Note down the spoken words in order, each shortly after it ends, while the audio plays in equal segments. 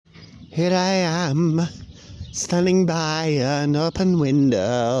Here I am, standing by an open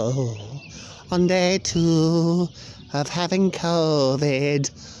window on day 2 of having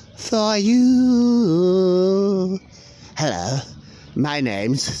COVID for you. Hello, my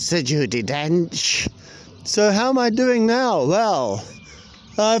name's Sir Judi Dench. So how am I doing now? Well,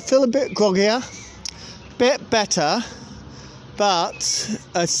 I feel a bit groggier, bit better, but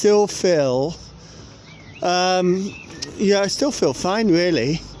I still feel, I still feel fine,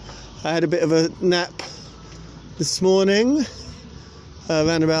 really. I had a bit of a nap this morning,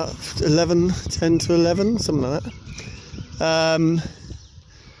 around about 10 to 11, something like that,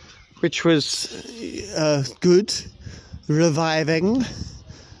 which was good, reviving,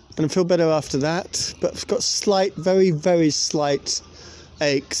 and I feel better after that, but I've got slight, very, very slight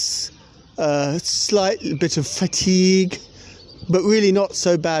aches, slight bit of fatigue, but really not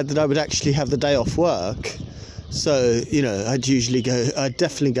so bad that I would actually have the day off work. So, I'd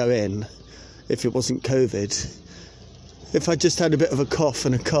definitely go in if it wasn't COVID. If I just had a bit of a cough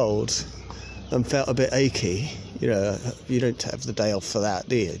and a cold and felt a bit achy, you don't have the day off for that,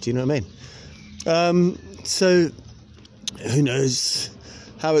 do you? Do you know what I mean? So, who knows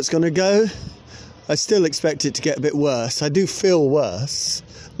how it's going to go? I still expect it to get a bit worse. I do feel worse.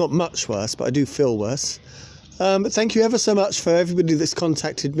 Not much worse, but I do feel worse. But thank you ever so much for everybody that's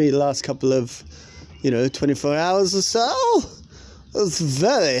contacted me the last couple of 24 hours or so. It's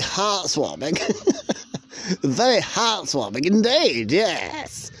very heartwarming. Very heartwarming indeed,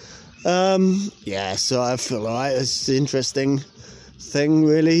 yes. So I feel alright. It's an interesting thing,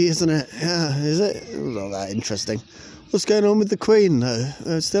 really, isn't it? Yeah, is it? Not that interesting. What's going on with the Queen, though?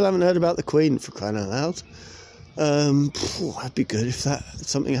 I still haven't heard about the Queen, for crying out loud. That'd be good if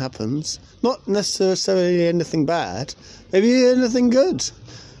something happens. Not necessarily anything bad. Maybe anything good.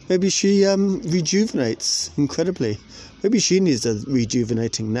 Maybe she rejuvenates incredibly. Maybe she needs a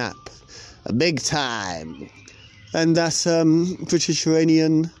rejuvenating nap. A big time. And that British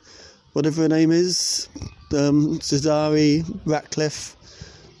Iranian, whatever her name is, Zadari Ratcliffe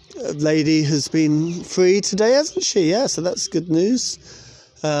lady has been free today, hasn't she? Yeah, so that's good news.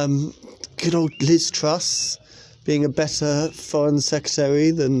 Good old Liz Truss being a better foreign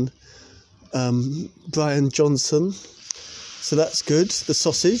secretary than Brian Johnson. So that's good. The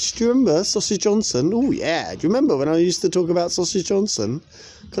sausage. Do you remember Sausage Johnson? Oh, yeah. Do you remember when I used to talk about Sausage Johnson?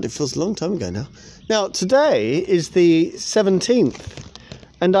 God, it feels a long time ago now. Now, today is the 17th,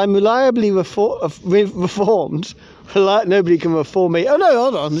 and I'm reliably reformed. Nobody can reform me. Oh, no,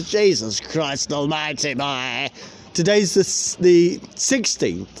 hold on. Jesus Christ almighty, boy. Today's the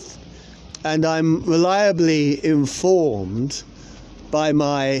 16th, and I'm reliably informed by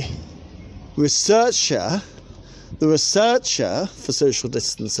my researcher, the researcher for Social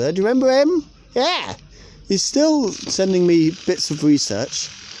Distancer. Do you remember him? Yeah. He's still sending me bits of research.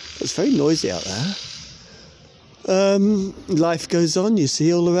 It's very noisy out there. Life goes on, you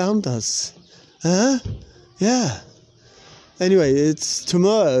see, all around us. Huh? Yeah. Anyway,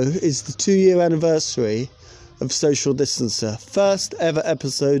 tomorrow is the 2-year anniversary of Social Distancer. First ever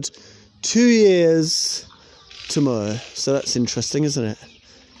episode, 2 years tomorrow. So that's interesting, isn't it?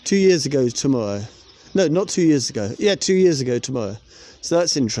 2 years ago tomorrow. No, not 2 years ago. Yeah, 2 years ago tomorrow. So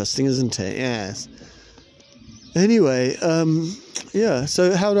that's interesting, isn't it? Yes. Anyway,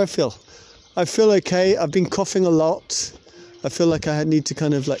 so how do I feel? I feel okay. I've been coughing a lot. I feel like I need to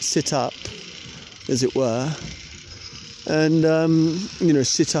kind of sit up, as it were. And,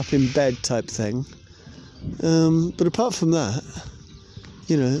 sit up in bed type thing. But apart from that,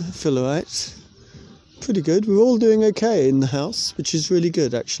 I feel all right. Pretty good. We're all doing okay in the house, which is really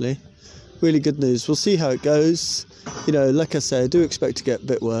good, actually. Really good news. We'll see how it goes. Like I say, I do expect to get a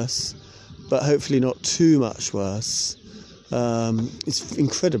bit worse, but hopefully not too much worse. It's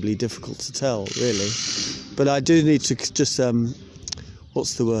incredibly difficult to tell, really. But I do need to just,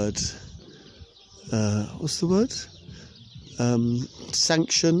 what's the word?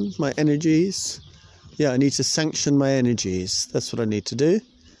 Sanction my energies. Yeah, I need to sanction my energies. That's what I need to do.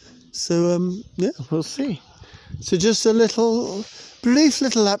 So, we'll see. So just a brief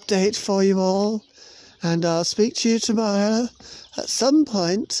little update for you all, and I'll speak to you tomorrow at some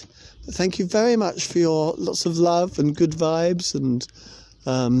point. But thank you very much for your lots of love and good vibes and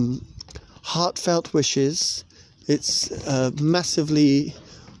heartfelt wishes. It's massively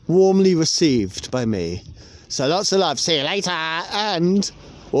warmly received by me. So lots of love. See you later, and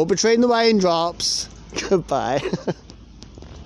all between the raindrops. Goodbye.